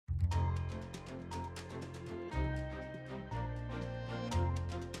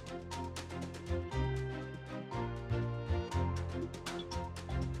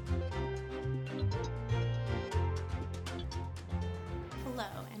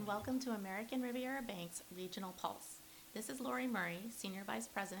and welcome to American Riviera Bank's Regional Pulse. This is Lori Murray, Senior Vice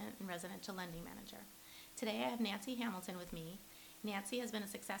President and Residential Lending Manager. Today I have Nancy Hamilton with me. Nancy has been a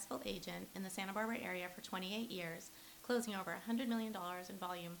successful agent in the Santa Barbara area for 28 years, closing over $100 million in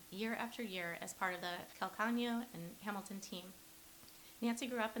volume year after year as part of the Calcano and Hamilton team. Nancy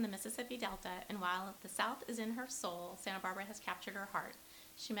grew up in the Mississippi Delta, and while the South is in her soul, Santa Barbara has captured her heart.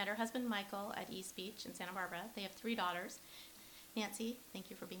 She met her husband Michael at East Beach in Santa Barbara. They have 3 daughters. Nancy, thank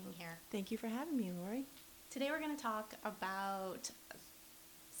you for being here. Thank you for having me, Lori. Today we're going to talk about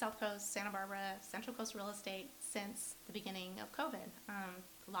South Coast, Santa Barbara, Central Coast real estate since the beginning of COVID.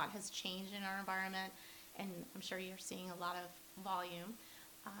 A lot has changed in our environment, and I'm sure you're seeing a lot of volume.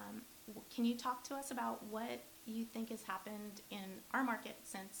 Can you talk to us about what you think has happened in our market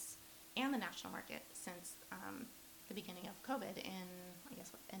since, and the national market since the beginning of COVID in, I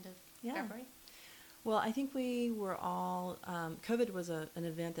guess, end of February? Well, I think we were all, COVID was an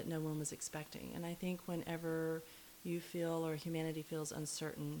event that no one was expecting. And I think whenever you feel or humanity feels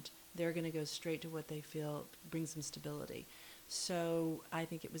uncertain, they're going to go straight to what they feel brings them stability. So I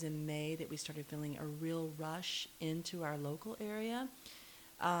think it was in May that we started feeling a real rush into our local area.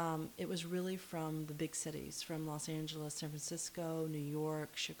 It was really from the big cities, from Los Angeles, San Francisco, New York,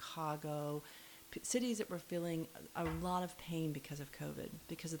 Chicago, cities that were feeling a lot of pain because of COVID,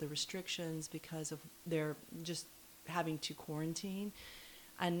 because of the restrictions, because of their just having to quarantine.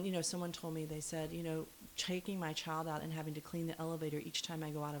 And, someone told me, they said, taking my child out and having to clean the elevator each time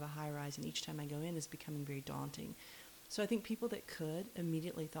I go out of a high rise and each time I go in is becoming very daunting. So I think people that could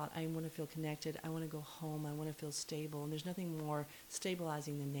immediately thought, I want to feel connected, I want to go home, I want to feel stable, and there's nothing more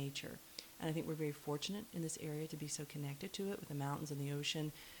stabilizing than nature. And I think we're very fortunate in this area to be so connected to it with the mountains and the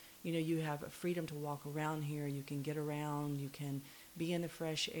ocean. You have freedom to walk around here, you can get around, you can be in the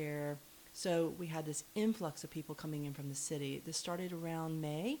fresh air. So we had this influx of people coming in from the city. This started around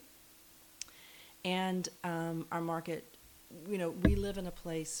May, and our market, we live in a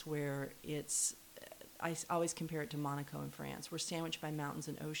place where I always compare it to Monaco in France. We're sandwiched by mountains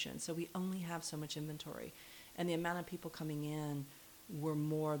and ocean, so we only have so much inventory. And the amount of people coming in were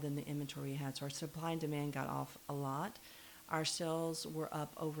more than the inventory we had, so our supply and demand got off a lot. Our sales were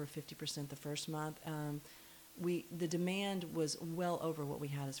up over 50% the first month. The demand was well over what we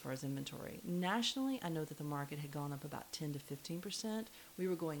had as far as inventory. Nationally, I know that the market had gone up about 10 to 15%. We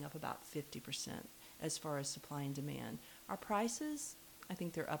were going up about 50% as far as supply and demand. Our prices, I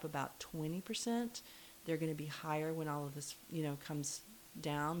think they're up about 20%. They're going to be higher when all of this, comes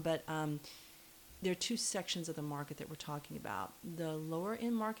down. But there are 2 sections of the market that we're talking about. The lower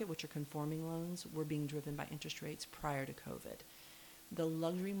end market, which are conforming loans, were being driven by interest rates prior to COVID. The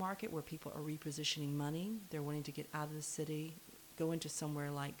luxury market, where people are repositioning money, they're wanting to get out of the city, go into somewhere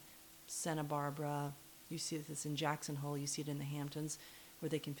like Santa Barbara. You see this in Jackson Hole, you see it in the Hamptons, where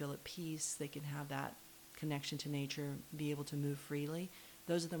they can feel at peace, they can have that connection to nature, be able to move freely.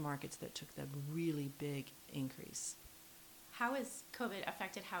 Those are the markets that took the really big increase. How has COVID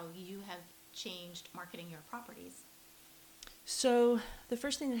affected how you have changed marketing your properties? So the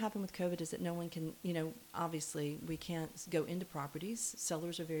first thing that happened with COVID is that no one can, obviously we can't go into properties.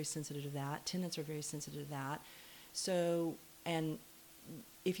 Sellers are very sensitive to that. Tenants are very sensitive to that. So, and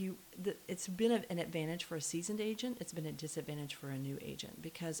it's been an advantage for a seasoned agent. It's been a disadvantage for a new agent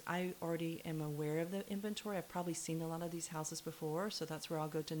because I already am aware of the inventory. I've probably seen a lot of these houses before, so that's where I'll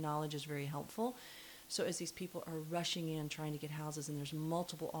go to. Knowledge is very helpful. So as these people are rushing in trying to get houses and there's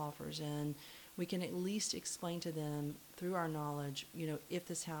multiple offers, and we can at least explain to them through our knowledge, if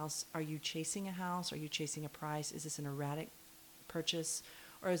this house, are you chasing a house? Are you chasing a price? Is this an erratic purchase?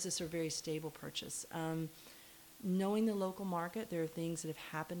 Or is this a very stable purchase? Knowing the local market, there are things that have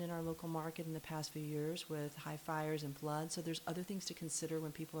happened in our local market in the past few years with high fires and floods. So there's other things to consider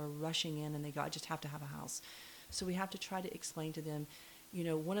when people are rushing in and they go, I just have to have a house. So we have to try to explain to them,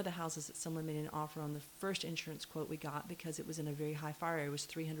 one of the houses that someone made an offer on, the first insurance quote we got because it was in a very high fire area, was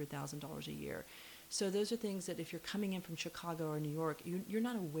 $300,000 a year. So those are things that if you're coming in from Chicago or New York, you're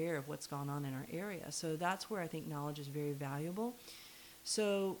not aware of what's gone on in our area. So that's where I think knowledge is very valuable.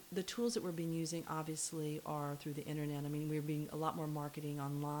 So the tools that we're being using obviously are through the internet. I mean, we're being a lot more marketing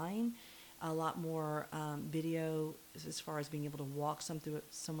online, a lot more video as far as being able to walk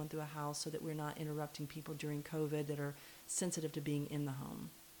someone through a house so that we're not interrupting people during COVID that are sensitive to being in the home.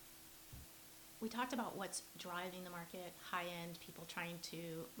 We talked about what's driving the market, high-end people trying to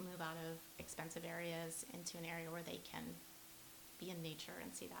move out of expensive areas into an area where they can be in nature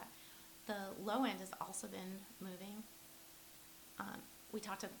and see that. The low end has also been moving. We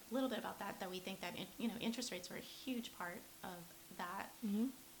talked a little bit about that we think that interest rates are a huge part of that. Mm-hmm.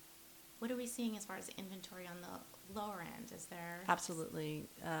 What are we seeing as far as inventory on the lower end? Is there? Absolutely.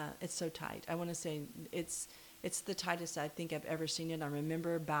 It's so tight. I want to say it's the tightest I think I've ever seen it. I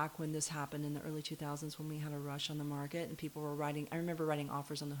remember back when this happened in the early 2000s when we had a rush on the market and people were I remember writing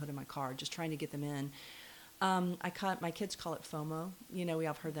offers on the hood of my car, just trying to get them in. My kids call it FOMO. You know, we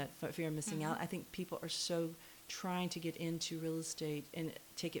all heard that, fear of missing out. I think people are so trying to get into real estate and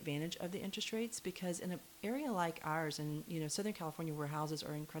take advantage of the interest rates, because in an area like ours and, you know, Southern California, where houses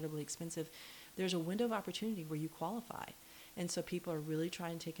are incredibly expensive, there's a window of opportunity where you qualify. And so people are really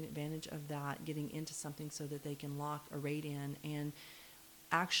trying to take advantage of that, getting into something so that they can lock a rate in. And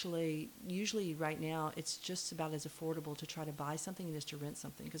actually, usually right now, it's just about as affordable to try to buy something as to rent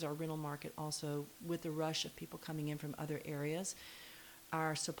something, because our rental market also, with the rush of people coming in from other areas,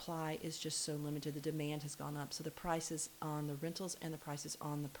 our supply is just so limited. The demand has gone up. So the prices on the rentals and the prices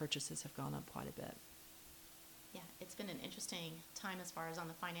on the purchases have gone up quite a bit. Yeah, it's been an interesting time as far as on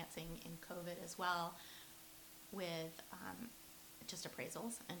the financing in COVID as well, with just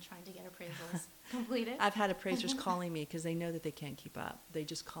appraisals and trying to get appraisals completed. I've had appraisers calling me because they know that they can't keep up. They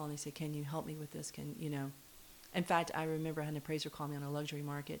just call and they say, "Can you help me with this? Can you know?" In fact, I remember I had an appraiser call me on a luxury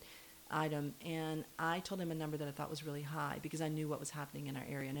market item, and I told him a number that I thought was really high because I knew what was happening in our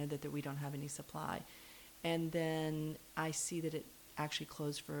area. I know that we don't have any supply, and then I see that it actually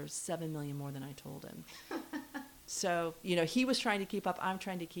closed for $7 million more than I told him. So, you know, he was trying to keep up. I'm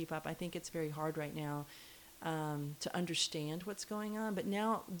trying to keep up. I think it's very hard right now to understand what's going on. But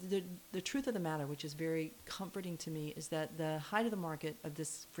now the truth of the matter, which is very comforting to me, is that the height of the market of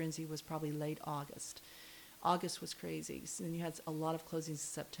this frenzy was probably late August. August was crazy. So then you had a lot of closings in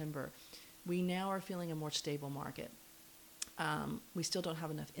September. We now are feeling a more stable market. We still don't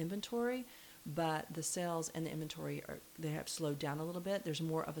have enough inventory, but the sales and the inventory they have slowed down a little bit. There's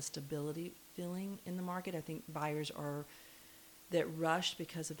more of a stability feeling in the market. I think buyers that rushed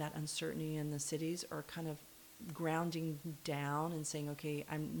because of that uncertainty in the cities are kind of grounding down and saying, okay,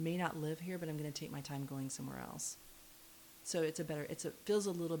 I may not live here, but I'm going to take my time going somewhere else. So it feels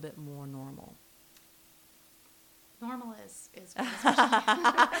a little bit more normal. Normal is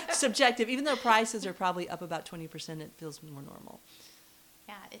especially subjective. Even though prices are probably up about 20%, it feels more normal.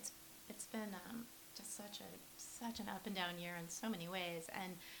 Yeah, it's been just such an up and down year in so many ways,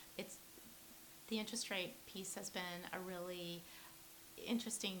 and the interest rate piece has been a really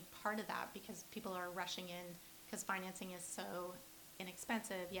interesting part of that, because people are rushing in because financing is so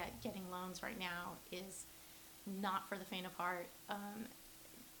inexpensive, yet getting loans right now is not for the faint of heart.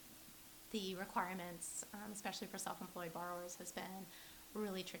 The requirements, especially for self-employed borrowers, has been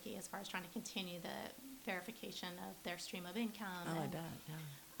really tricky as far as trying to continue the verification of their stream of income. Oh, I bet,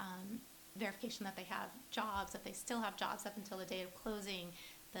 yeah. Verification that they have jobs, that they still have jobs up until the date of closing.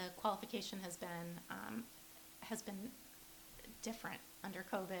 The qualification has been different under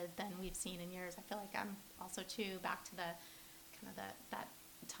COVID than we've seen in years. I feel like I'm also too back to the kind of that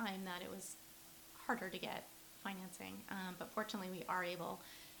time that it was harder to get financing, but fortunately we are able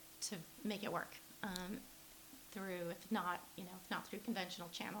to make it work through, if not through conventional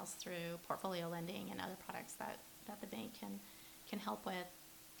channels, through portfolio lending and other products that the bank can help with.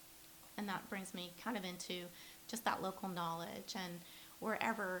 And that brings me kind of into just that local knowledge, and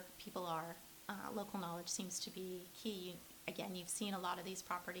wherever people are, local knowledge seems to be key. Again, you've seen a lot of these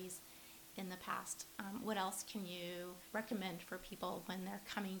properties in the past. What else can you recommend for people when they're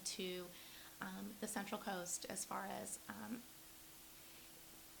coming to the Central Coast, as far as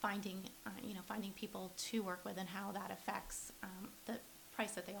finding people to work with, and how that affects the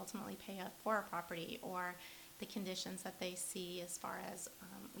price that they ultimately pay up for a property, or the conditions that they see as far as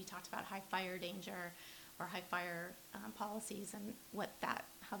we talked about high fire danger or high fire policies, and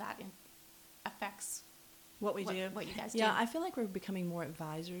how that affects what we do. What you guys do. Yeah, I feel like we're becoming more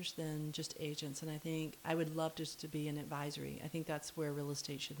advisors than just agents, and I think I would love just to be an advisory. I think that's where real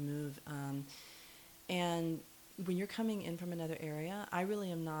estate should move. And when you're coming in from another area, I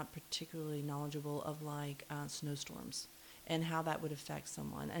really am not particularly knowledgeable of snowstorms and how that would affect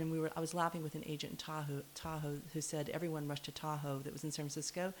someone. And I was laughing with an agent in Tahoe who said everyone rushed to Tahoe that was in San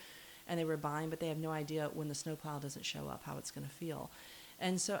Francisco, and they were buying, but they have no idea when the snowplow doesn't show up how it's going to feel.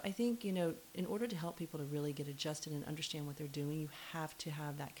 And so I think, in order to help people to really get adjusted and understand what they're doing, you have to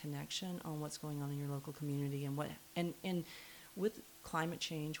have that connection on what's going on in your local community, and with climate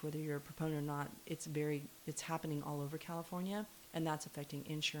change, whether you're a proponent or not, it's happening all over California, and that's affecting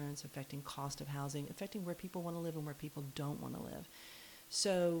insurance, affecting cost of housing, affecting where people want to live and where people don't want to live.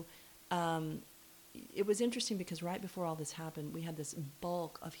 So it was interesting because right before all this happened, we had this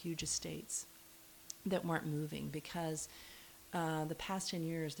bulk of huge estates that weren't moving because the past 10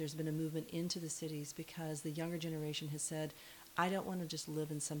 years there's been a movement into the cities because the younger generation has said, I don't want to just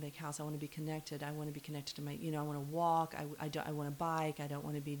live in some big house. I want to be connected. I want to be connected to my, I want to walk. I want to bike. I don't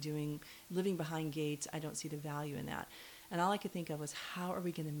want to be living behind gates. I don't see the value in that. And all I could think of was, how are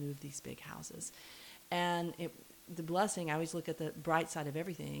we going to move these big houses? And the blessing, I always look at the bright side of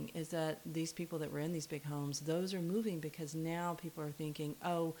everything, is that these people that were in these big homes, those are moving because now people are thinking,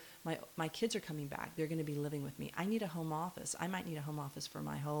 oh, my kids are coming back. They're going to be living with me. I need a home office. I might need a home office for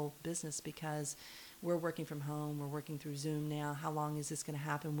my whole business because we're working from home. We're working through Zoom now. How long is this going to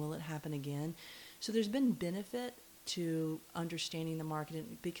happen? Will it happen again? So there's been benefit to understanding the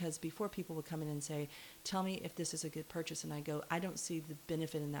market, because before people would come in and say, tell me if this is a good purchase, and I go, I don't see the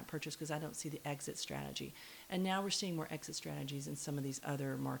benefit in that purchase because I don't see the exit strategy. And now we're seeing more exit strategies in some of these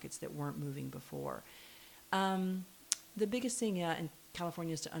other markets that weren't moving before. The biggest thing in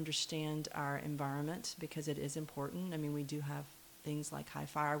California is to understand our environment, because it is important. I mean, we do have things like high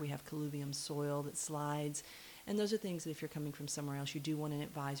fire. We have colluvium soil that slides. And those are things that if you're coming from somewhere else, you do want an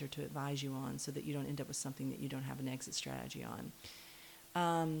advisor to advise you on, so that you don't end up with something that you don't have an exit strategy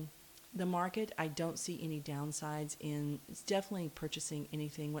on. The market, I don't see any downsides in. It's definitely purchasing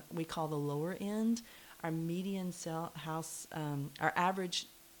anything what we call the lower end. Our median house, our average,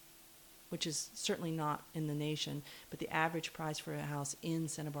 which is certainly not in the nation, but the average price for a house in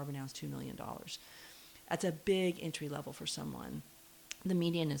Santa Barbara now is $2 million. That's a big entry level for someone. The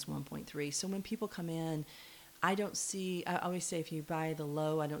median is 1.3. So when people come in, I always say, if you buy the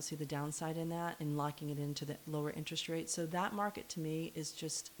low, I don't see the downside in that, and locking it into the lower interest rate. So that market to me is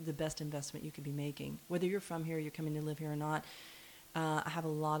just the best investment you could be making. Whether you're from here, you're coming to live here or not. I have a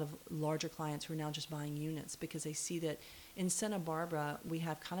lot of larger clients who are now just buying units because they see that in Santa Barbara, we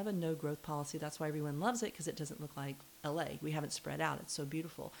have kind of a no growth policy. That's why everyone loves it, because it doesn't look like LA. We haven't spread out. It's so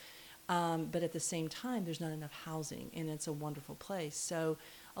beautiful. But at the same time, there's not enough housing, and it's a wonderful place. So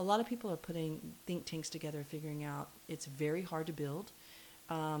a lot of people are putting think tanks together, figuring out it's very hard to build.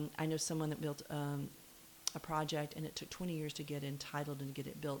 I know someone that built a project, and it took 20 years to get entitled and to get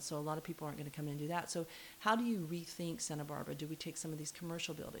it built. So a lot of people aren't going to come in and do that. So how do you rethink Santa Barbara? Do we take some of these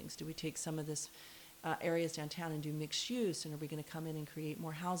commercial buildings? Do we take some of this areas downtown and do mixed use? And are we going to come in and create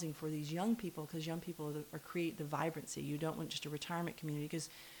more housing for these young people? Because young people create the vibrancy. You don't want just a retirement community, because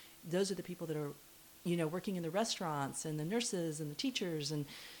those are the people that are, working in the restaurants, and the nurses and the teachers. And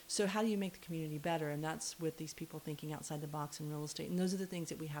so how do you make the community better? And that's with these people thinking outside the box in real estate. And those are the things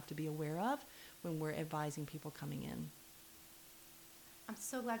that we have to be aware of when we're advising people coming in. I'm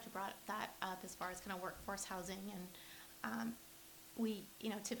so glad you brought that up as far as kind of workforce housing. And we,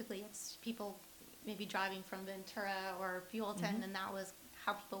 typically it's people maybe driving from Ventura or Buellton, Mm-hmm. and that was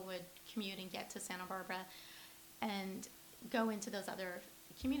how people would commute and get to Santa Barbara and go into those other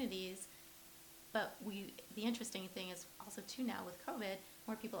communities. But the interesting thing is also too, now with COVID,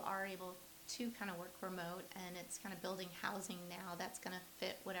 more people are able to kind of work remote, and it's kind of building housing now that's going to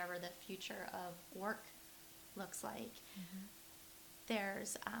fit whatever the future of work looks like. Mm-hmm.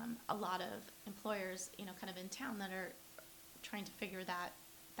 There's a lot of employers, kind of in town that are trying to figure that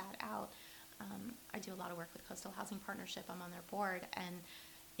out. I do a lot of work with Coastal Housing Partnership. I'm on their board, and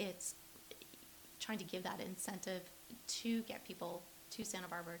it's trying to give that incentive to get people to Santa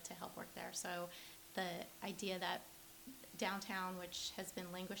Barbara to help work there. So the idea that downtown, which has been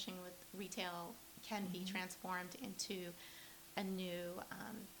languishing with retail, can be transformed into a new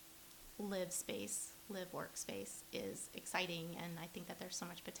live workspace is exciting, and I think that there's so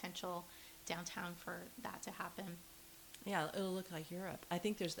much potential downtown for that to happen. Yeah, it'll look like Europe. I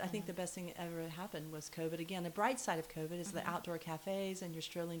think the best thing that ever happened was COVID. Again, the bright side of COVID is the outdoor cafes, and you're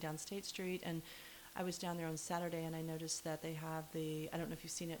strolling down State Street. And I was down there on Saturday, and I noticed that they have I don't know if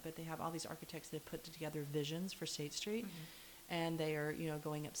you've seen it, but they have all these architects that have put together visions for State Street. And they are,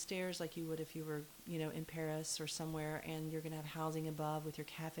 going upstairs like you would if you were, in Paris or somewhere, and you're going to have housing above with your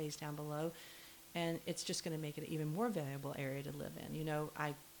cafes down below. And it's just going to make it an even more valuable area to live in.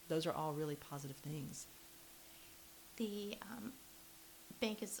 Those are all really positive things. The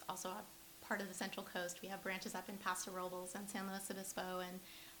bank is also a part of the Central Coast. We have branches up in Paso Robles and San Luis Obispo, and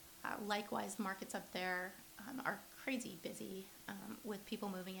likewise, markets up there are crazy busy with people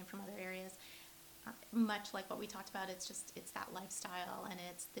moving in from other areas. Much like what we talked about, it's that lifestyle, and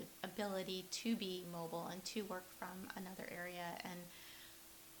it's the ability to be mobile and to work from another area. And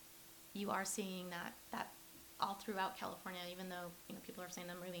you are seeing that all throughout California, even though people are saying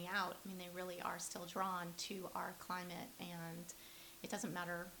they're moving out. I mean, they really are still drawn to our climate, and it doesn't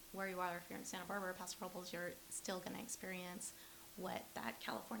matter where you are. If you're in Santa Barbara or Paso Robles, you're still going to experience what that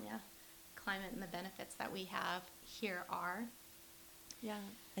California climate and the benefits that we have here are. Yeah,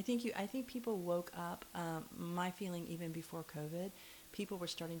 I think people woke up. My feeling, even before COVID, people were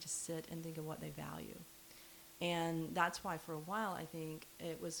starting to sit and think of what they value. And that's why for a while I think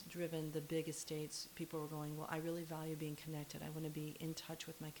it was driven, the big estates, people were going, well, I really value being connected. I want to be in touch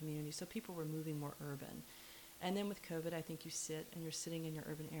with my community. So people were moving more urban. And then with COVID, I think you sit and you're sitting in your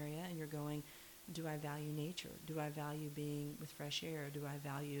urban area and you're going, do I value nature? Do I value being with fresh air? Do I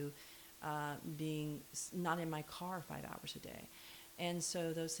value being not in my car 5 hours a day? And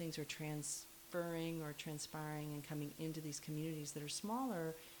so those things are transferring or transpiring and coming into these communities that are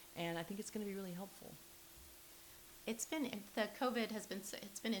smaller, and I think it's going to be really helpful. The COVID has been,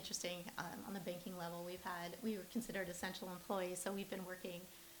 it's been interesting on the banking level. We were considered essential employees, so we've been working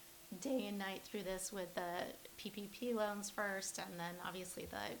day and night through this with the PPP loans first, and then obviously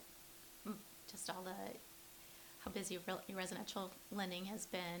how busy residential lending has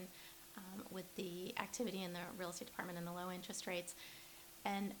been with the activity in the real estate department and the low interest rates.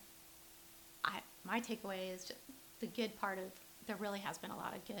 And my takeaway is just the good part of, there really has been a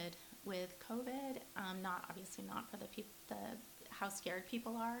lot of good with COVID, not for how scared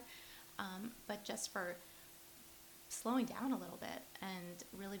people are, but just for slowing down a little bit and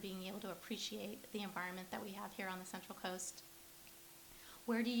really being able to appreciate the environment that we have here on the Central Coast.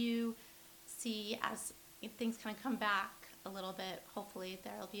 Where do you see, as things kind of come back a little bit, hopefully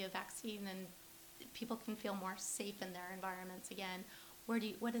there'll be a vaccine and people can feel more safe in their environments again. What do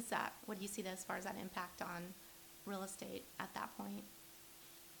you see as far as that impact on real estate at that point?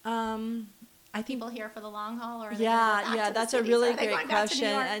 I think people here for the long haul, or are they that's a really great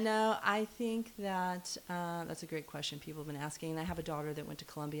question. I know. I think that that's a great question. People have been asking, and I have a daughter that went to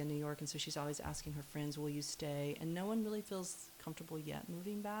Columbia, New York, and so she's always asking her friends, "Will you stay?" And no one really feels comfortable yet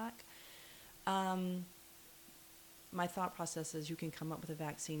moving back. My thought process is you can come up with a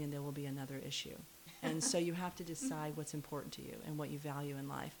vaccine, and there will be another issue, and so you have to decide what's important to you and what you value in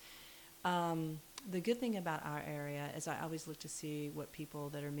life. The good thing about our area is I always look to see what people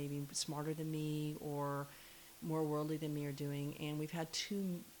that are maybe smarter than me or more worldly than me are doing. And we've had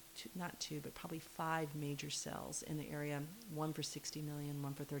probably 5 major sales in the area, one for 60 million,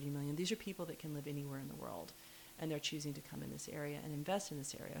 one for 30 million. These are people that can live anywhere in the world, and they're choosing to come in this area and invest in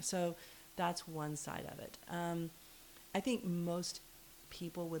this area. So that's one side of it. I think most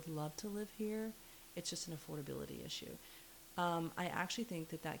people would love to live here. It's just an affordability issue. I actually think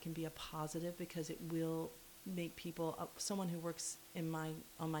that can be a positive because it will make people. Someone who works on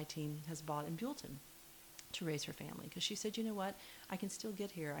my team has bought in Buellton to raise her family because she said, you know what, I can still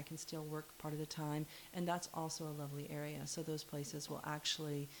get here. I can still work part of the time, and that's also a lovely area. So those places will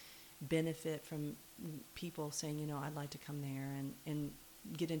actually benefit from people saying, you know, I'd like to come there and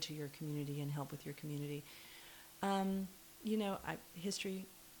get into your community and help with your community. History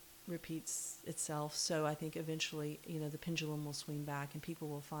repeats itself, so I think eventually, the pendulum will swing back and people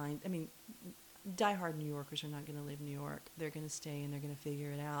will find, diehard New Yorkers are not going to leave New York. They're going to stay and they're going to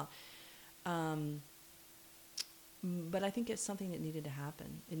figure it out. But I think it's something that needed to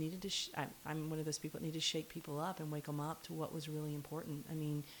happen. It needed to, I'm one of those people that need to shake people up and wake them up to what was really important.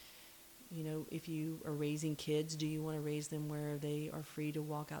 If you are raising kids, do you want to raise them where they are free to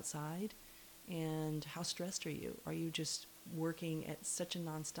walk outside? And how stressed are you? Are you just working at such a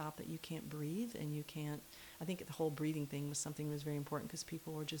nonstop that you can't breathe and you can't? I think the whole breathing thing was something that was very important because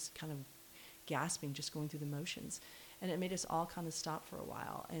people were just kind of gasping, just going through the motions. And it made us all kind of stop for a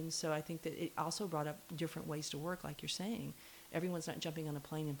while. And so I think that it also brought up different ways to work, like you're saying. Everyone's not jumping on a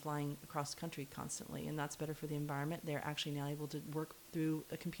plane and flying across the country constantly, and that's better for the environment. They're actually now able to work through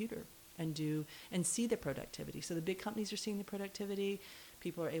a computer and see the productivity. So the big companies are seeing the productivity.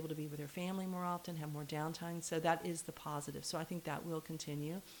 People are able to be with their family more often, have more downtime. So that is the positive. So I think that will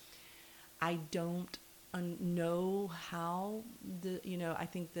continue. I don't know how I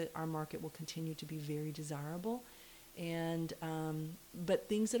think that our market will continue to be very desirable. And but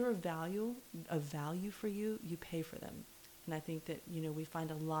things that are of value for you, you pay for them. And I think that, we find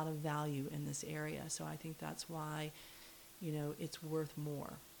a lot of value in this area. So I think that's why, it's worth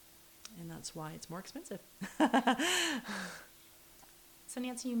more. And that's why it's more expensive. So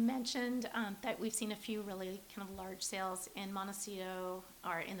Nancy, you mentioned that we've seen a few really kind of large sales in Montecito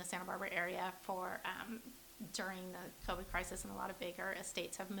or in the Santa Barbara area during the COVID crisis, and a lot of bigger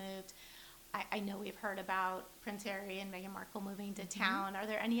estates have moved. I know we've heard about Prince Harry and Meghan Markle moving to town. Are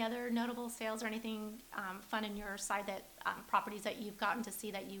there any other notable sales or anything fun in your side that properties that you've gotten to see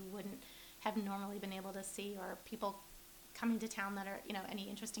that you wouldn't have normally been able to see, or people coming to town that are, any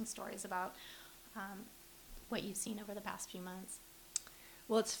interesting stories about what you've seen over the past few months?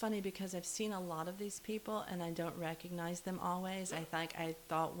 Well, it's funny because I've seen a lot of these people and I don't recognize them always. I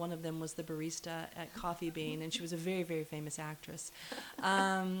thought one of them was the barista at Coffee Bean, and she was a very, very famous actress.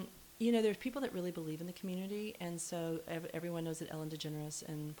 There's people that really believe in the community, and so everyone knows that Ellen DeGeneres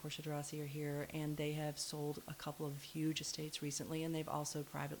and Portia de Rossi are here, and they have sold a couple of huge estates recently, and they've also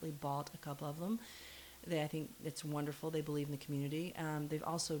privately bought a couple of them. I think it's wonderful. They believe in the community. They've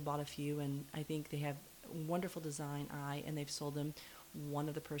also bought a few, and I think they have wonderful design eye, and they've sold them. One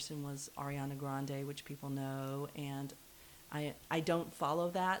of the person was Ariana Grande, which people know, and I don't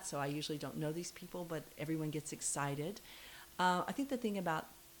follow that, so I usually don't know these people, but everyone gets excited. I think the thing about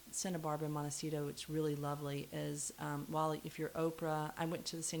Santa Barbara and Montecito, it's really lovely, is while if you're Oprah, I went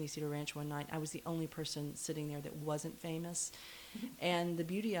to the San Ysidro Ranch one night. I was the only person sitting there that wasn't famous. And the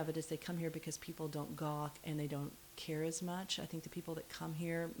beauty of it is they come here because people don't gawk and they don't care as much. I think the people that come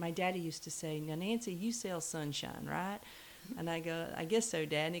here, my daddy used to say, now, Nancy, you sell sunshine, right? And I go, I guess so,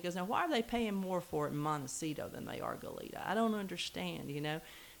 Dad. And he goes, now, why are they paying more for it in Montecito than they are Goleta? I don't understand,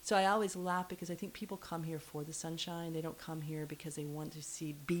 So I always laugh because I think people come here for the sunshine. They don't come here because they want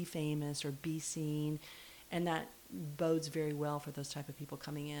to be famous or be seen. And that bodes very well for those type of people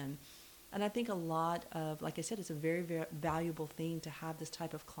coming in. And I think a lot of, like I said, it's a very, very valuable thing to have this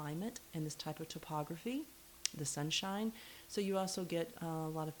type of climate and this type of topography, the sunshine. So you also get a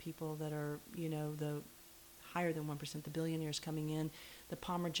lot of people that are, the higher than 1%, the billionaires coming in. The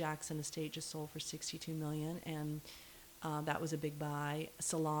Palmer Jackson estate just sold for $62 million, and that was a big buy.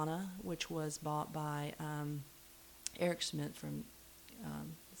 Solana, which was bought by Eric Schmidt from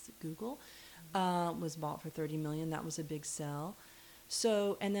Google, was bought for $30 million. That was a big sell.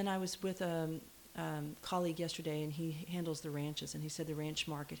 So, and then I was with a colleague yesterday, and he handles the ranches, and he said the ranch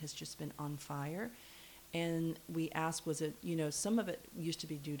market has just been on fire. And we asked, was it, some of it used to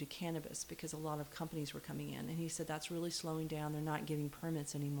be due to cannabis because a lot of companies were coming in. And he said that's really slowing down. They're not giving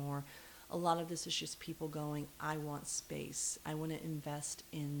permits anymore. A lot of this is just people going, I want space. I want to invest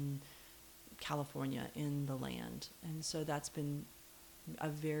in California, in the land. And so that's been a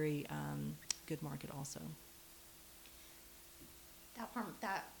very good market also.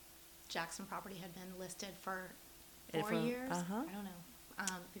 That Jackson property had been listed for 4 years. I don't know.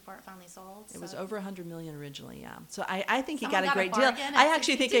 Before it finally sold. It was over $100 million originally, yeah. So I think he got a got a great deal. bargain I at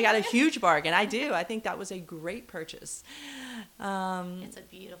actually think $62 he got a million. huge bargain. I do. I think that was a great purchase. It's a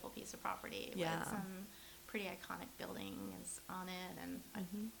beautiful piece of property Yeah. with some pretty iconic buildings on it, and I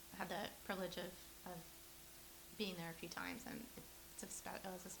had the privilege of being there a few times, and it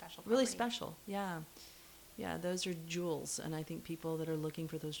was a special property. Really special, yeah. Yeah, those are jewels, and I think people that are looking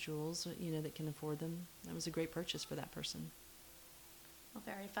for those jewels, that can afford them, that was a great purchase for that person. Well,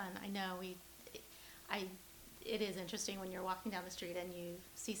 very fun. I know it is interesting when you're walking down the street and you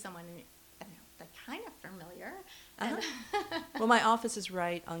see someone and they're kind of familiar. Well, my office is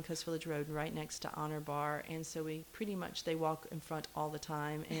right on Coast Village Road, right next to Honor Bar, and so they walk in front all the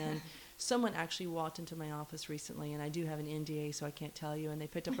time. And someone actually walked into my office recently, and I do have an NDA, so I can't tell you, and they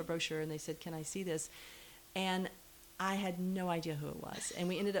picked up a brochure and they said, can I see this? And I had no idea who it was. And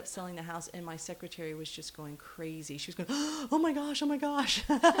we ended up selling the house, and my secretary was just going crazy. She was going, oh my gosh, oh my gosh.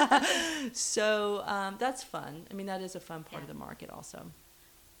 So that's fun. I mean, that is a fun part of the market also.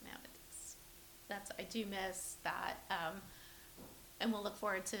 No, I do miss that. And we'll look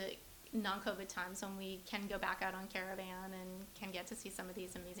forward to non-COVID times when we can go back out on caravan and can get to see some of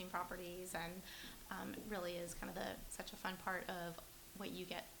these amazing properties. And it really is kind of such a fun part of what you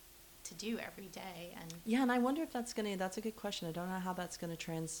get to do every day. And yeah, and I wonder if that's a good question. I don't know how that's gonna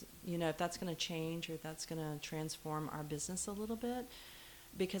if that's gonna change or if that's gonna transform our business a little bit,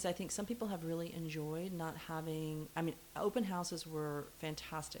 because I think some people have really enjoyed not having, open houses were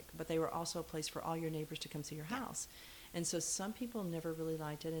fantastic, but they were also a place for all your neighbors to come see your house. And so some people never really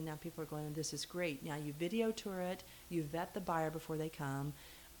liked it, and now people are going, this is great. Now you video tour it, you vet the buyer before they come.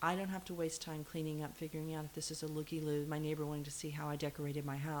 I don't have to waste time cleaning up, figuring out if this is a looky-loo, my neighbor wanting to see how I decorated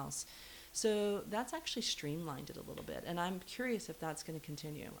my house. So that's actually streamlined it a little bit, and I'm curious if that's going to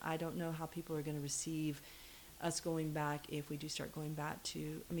continue. I don't know how people are going to receive us going back if we do start going back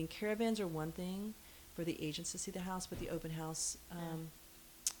to, caravans are one thing for the agents to see the house, but the open house,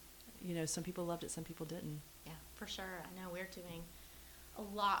 some people loved it, some people didn't. Yeah, for sure. I know we're doing a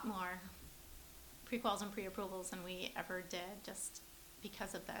lot more pre-quals and pre-approvals than we ever did, just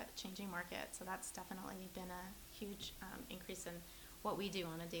because of the changing market. So that's definitely been a huge increase in what we do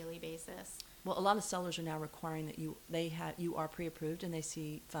on a daily basis. Well, a lot of sellers are now requiring that you are pre-approved and they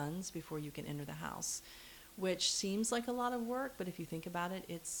see funds before you can enter the house, which seems like a lot of work, but if you think about it,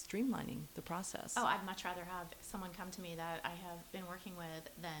 it's streamlining the process. Oh, I'd much rather have someone come to me that I have been working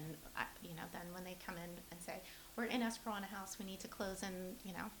with than when they come in and say, we're in escrow on a house, we need to close in,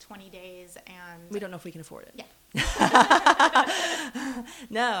 20 days, and we don't know if we can afford it. Yeah.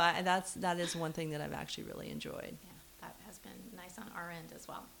 No, that is one thing that I've actually really enjoyed. Yeah, that has been nice on our end as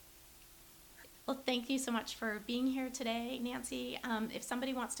well. Well, thank you so much for being here today, Nancy. If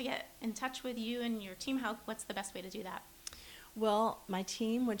somebody wants to get in touch with you and your team, what's the best way to do that? Well, my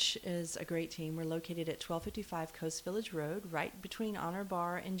team, which is a great team, we're located at 1255 Coast Village Road, right between Honor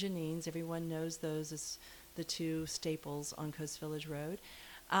Bar and Janine's. Everyone knows those as the two staples on Coast Village Road.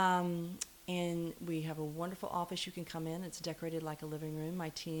 And we have a wonderful office. You can come in. It's decorated like a living room. My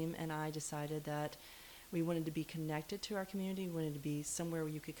team and I decided that we wanted to be connected to our community. We wanted to be somewhere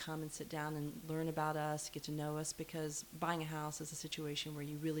where you could come and sit down and learn about us, get to know us, because buying a house is a situation where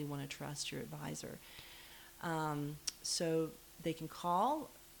you really want to trust your advisor. So they can call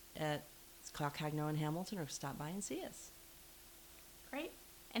at Clark Hagno in Hamilton or stop by and see us. Great.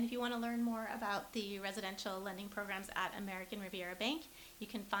 And if you want to learn more about the residential lending programs at American Riviera Bank, you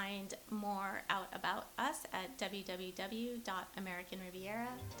can find more out about us at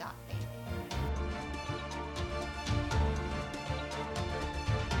www.americanriviera.bank.